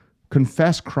 to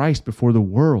confess Christ before the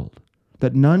world,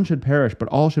 that none should perish, but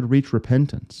all should reach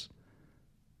repentance.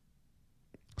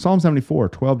 Psalm 74,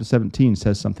 12-17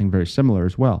 says something very similar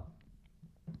as well.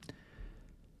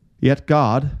 Yet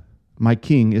God, my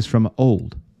King, is from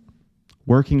old,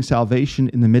 working salvation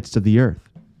in the midst of the earth.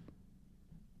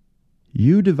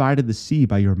 You divided the sea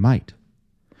by your might.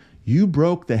 You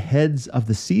broke the heads of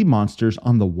the sea monsters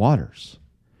on the waters.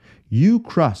 You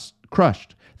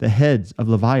crushed the heads of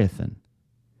Leviathan.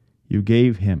 You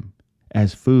gave him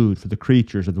as food for the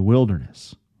creatures of the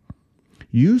wilderness.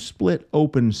 You split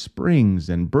open springs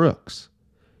and brooks.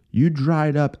 You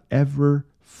dried up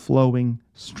ever-flowing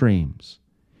streams.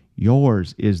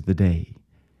 Yours is the day,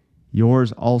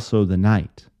 yours also the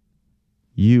night.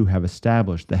 You have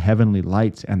established the heavenly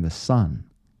lights and the sun.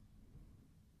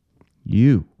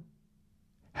 You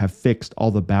have fixed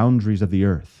all the boundaries of the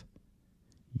earth.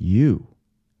 You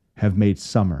have made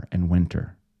summer and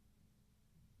winter.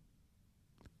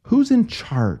 Who's in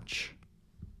charge?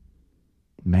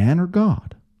 Man or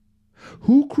God?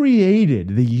 Who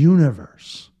created the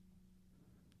universe?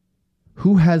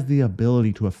 Who has the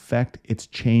ability to affect its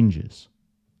changes?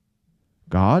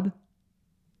 God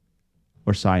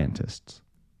or scientists?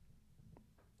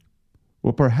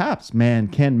 Well, perhaps man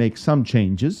can make some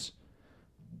changes.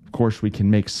 Of course, we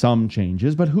can make some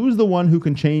changes, but who's the one who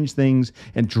can change things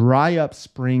and dry up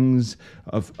springs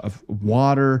of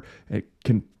water? It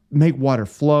can make water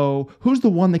flow. Who's the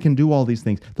one that can do all these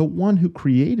things? The one who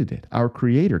created it, our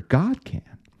Creator, God can.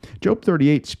 Job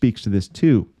 38 speaks to this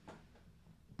too.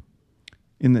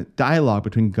 In the dialogue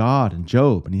between God and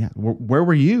Job, and where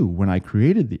were you when I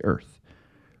created the earth?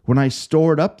 When I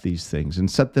stored up these things and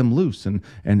set them loose and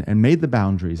made the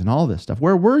boundaries and all this stuff?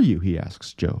 Where were you, he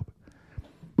asks Job.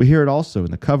 We hear it also in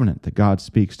the covenant that God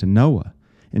speaks to Noah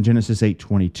in Genesis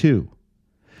 8:22.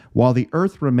 While the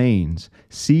earth remains,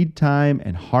 seed time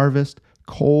and harvest,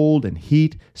 cold and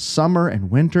heat, summer and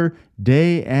winter,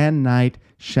 day and night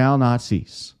shall not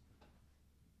cease.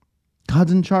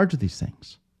 God's in charge of these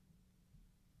things.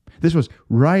 This was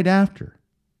right after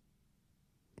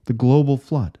the global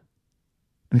flood,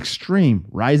 an extreme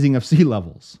rising of sea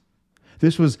levels.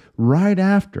 This was right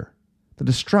after the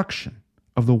destruction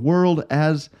of the world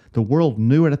as the world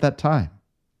knew it at that time.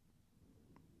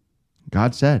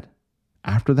 God said,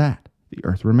 after that, the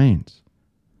earth remains.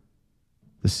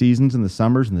 The seasons and the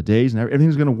summers and the days and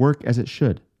everything's going to work as it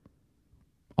should,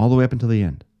 all the way up until the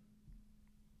end.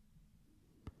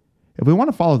 If we want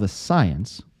to follow the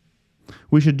science,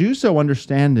 we should do so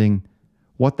understanding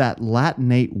what that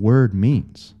Latinate word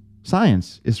means.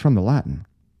 Science is from the Latin,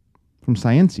 from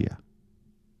scientia,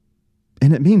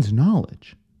 and it means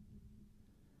knowledge.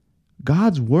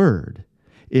 God's word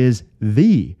is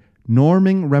the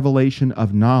norming revelation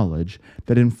of knowledge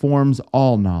that informs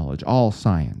all knowledge, all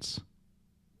science.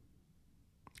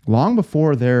 Long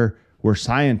before there were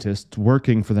scientists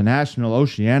working for the National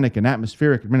Oceanic and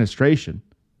Atmospheric Administration,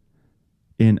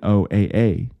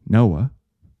 NOAA, NOAA,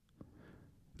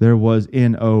 there was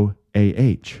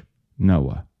NOAH,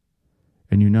 Noah.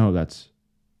 And you know that's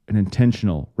an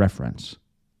intentional reference.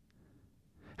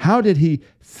 How did he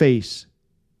face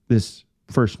this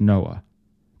first Noah,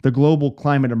 the global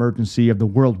climate emergency of the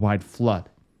worldwide flood?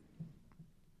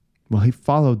 Well, he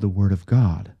followed the word of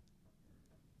God.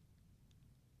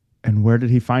 And where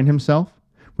did he find himself?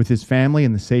 With his family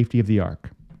in the safety of the ark.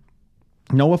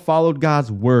 Noah followed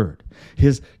God's word.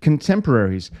 His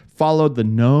contemporaries followed the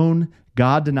known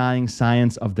God-denying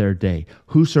science of their day.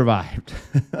 Who survived?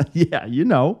 Yeah, you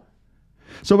know.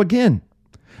 So again,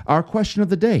 our question of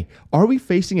the day, are we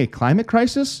facing a climate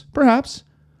crisis, perhaps,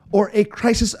 or a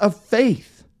crisis of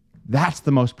faith? That's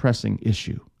the most pressing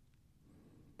issue.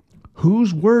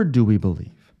 Whose word do we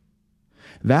believe?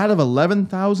 That of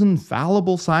 11,000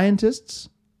 fallible scientists,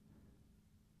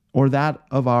 or that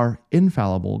of our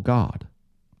infallible God?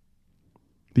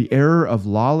 The error of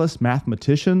lawless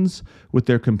mathematicians with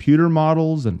their computer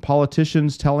models and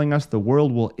politicians telling us the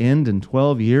world will end in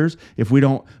 12 years if we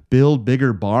don't build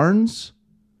bigger barns?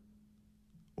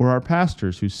 Or our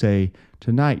pastors who say,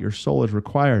 tonight your soul is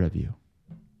required of you,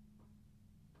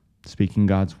 speaking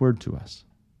God's word to us.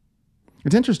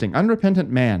 It's interesting. Unrepentant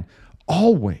man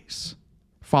always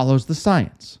follows the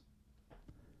science.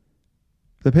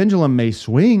 The pendulum may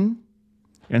swing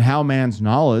in how man's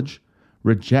knowledge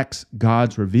rejects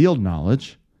God's revealed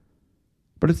knowledge,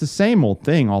 but it's the same old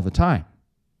thing all the time.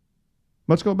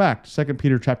 Let's go back to 2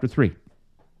 Peter chapter 3.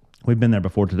 We've been there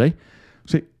before today.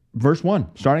 See, verse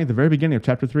 1, starting at the very beginning of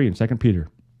chapter 3 in 2 Peter.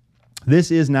 This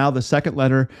is now the second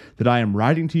letter that I am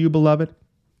writing to you, beloved.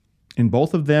 In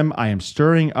both of them, I am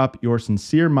stirring up your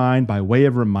sincere mind by way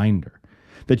of reminder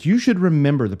that you should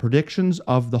remember the predictions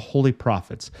of the holy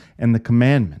prophets and the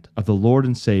commandment of the Lord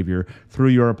and Savior through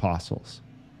your apostles.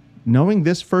 Knowing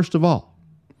this first of all,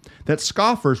 that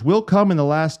scoffers will come in the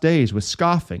last days with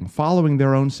scoffing, following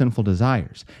their own sinful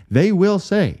desires. They will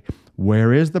say,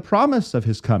 where is the promise of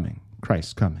his coming,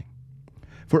 Christ's coming?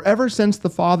 For ever since the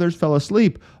fathers fell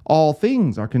asleep, all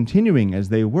things are continuing as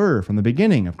they were from the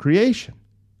beginning of creation.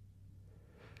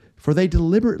 For they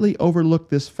deliberately overlooked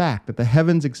this fact that the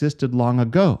heavens existed long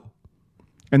ago,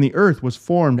 and the earth was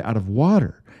formed out of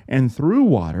water and through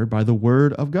water by the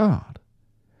word of God,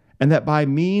 and that by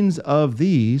means of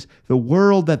these, the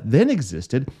world that then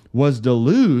existed was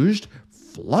deluged,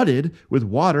 flooded with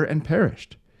water, and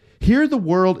perished. Here the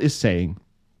world is saying,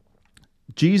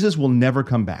 Jesus will never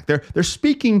come back. They're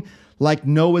speaking like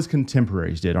Noah's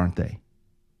contemporaries did, aren't they?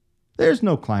 There's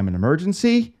no climate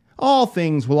emergency. All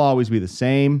things will always be the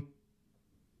same.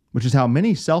 Which is how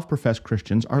many self-professed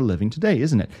Christians are living today,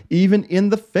 isn't it? Even in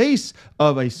the face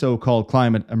of a so-called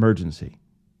climate emergency.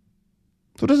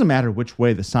 So it doesn't matter which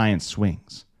way the science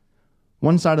swings,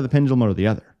 one side of the pendulum or the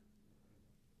other.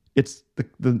 It's at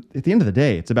the end of the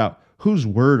day, it's about whose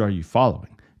word are you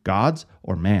following, God's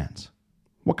or man's?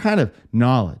 What kind of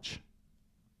knowledge?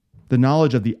 The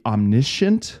knowledge of the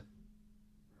omniscient,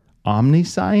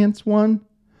 omniscience one,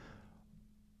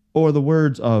 or the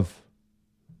words of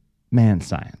man's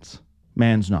science,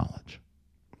 man's knowledge?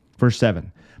 Verse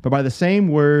 7, but by the same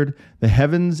word, the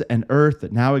heavens and earth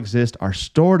that now exist are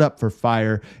stored up for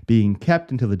fire, being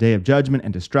kept until the day of judgment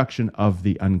and destruction of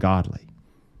the ungodly.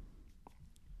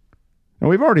 Now,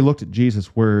 we've already looked at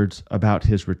Jesus' words about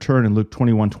his return in Luke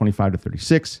 21, 25 to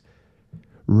 36.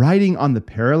 Writing on the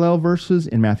parallel verses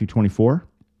in Matthew 24,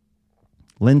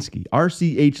 Lenski,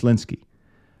 R.C.H. Lenski,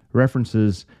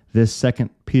 references this 2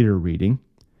 Peter reading,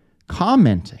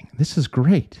 commenting, this is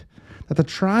great, that the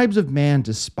tribes of man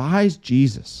despise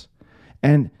Jesus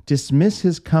and dismiss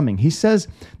his coming. He says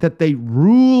that they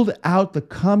ruled out the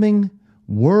coming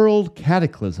world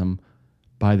cataclysm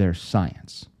by their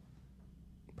science,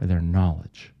 by their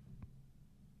knowledge.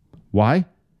 Why?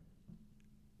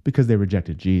 Because they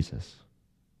rejected Jesus.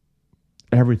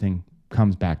 Everything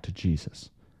comes back to Jesus.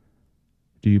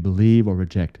 Do you believe or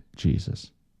reject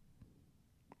Jesus?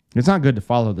 It's not good to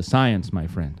follow the science, my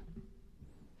friend.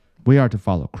 We are to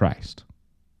follow Christ.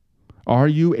 Are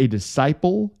you a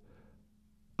disciple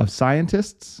of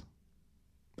scientists,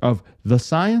 of the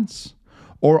science,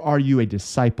 or are you a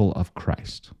disciple of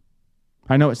Christ?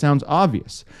 I know it sounds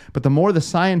obvious, but the more the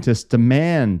scientists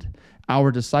demand our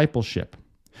discipleship,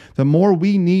 the more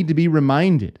we need to be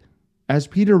reminded, as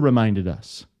Peter reminded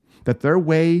us, that their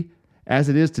way as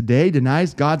it is today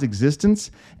denies God's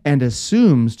existence and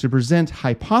assumes to present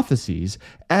hypotheses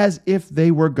as if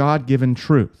they were God-given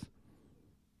truth.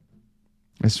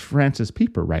 As Francis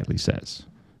Pieper rightly says,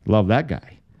 love that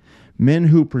guy, men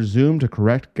who presume to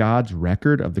correct God's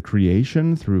record of the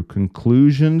creation through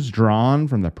conclusions drawn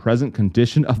from the present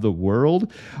condition of the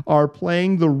world are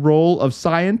playing the role of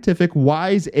scientific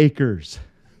wiseacres.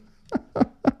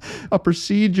 A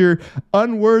procedure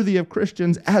unworthy of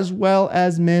Christians as well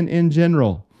as men in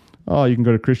general. Oh, you can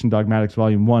go to Christian Dogmatics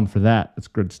Volume 1 for that. That's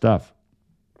good stuff.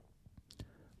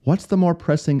 What's the more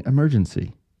pressing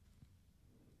emergency?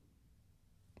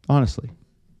 Honestly,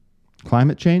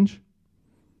 climate change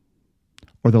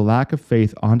or the lack of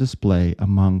faith on display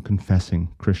among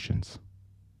confessing Christians?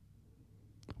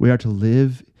 We are to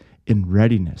live in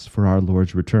readiness for our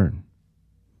Lord's return.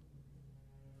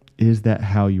 Is that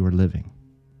how you are living?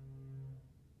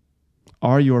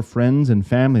 Are your friends and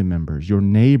family members, your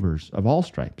neighbors of all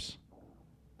stripes,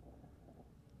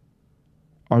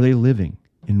 are they living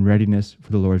in readiness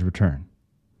for the Lord's return?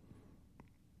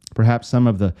 Perhaps some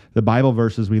of the Bible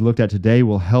verses we looked at today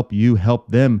will help you help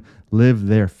them live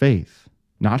their faith,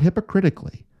 not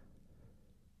hypocritically,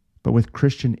 but with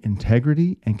Christian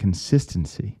integrity and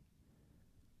consistency,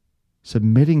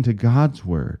 submitting to God's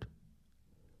word,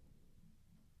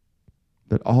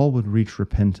 that all would reach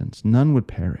repentance, none would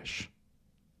perish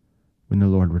when the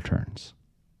Lord returns.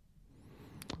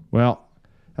 Well,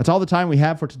 that's all the time we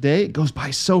have for today. It goes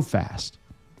by so fast.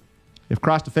 If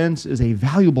Cross Defense is a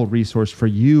valuable resource for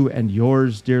you and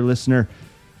yours, dear listener,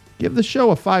 give the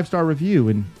show a 5-star review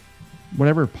in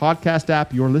whatever podcast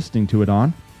app you're listening to it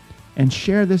on, and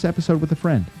share this episode with a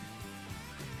friend.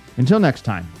 Until next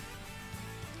time,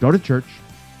 go to church,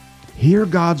 hear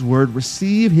God's word,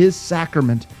 receive his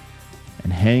sacrament,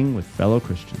 and hang with fellow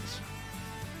Christians.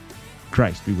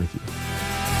 Christ be with you.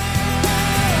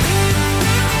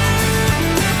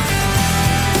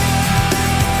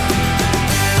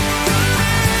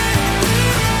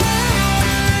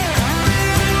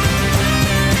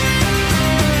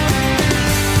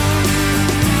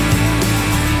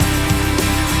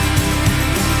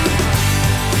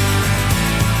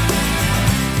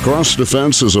 Cross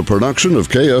Defense is a production of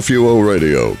KFUO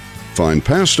Radio. Find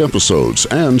past episodes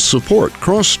and support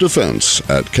Cross Defense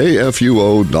at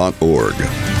kfuo.org.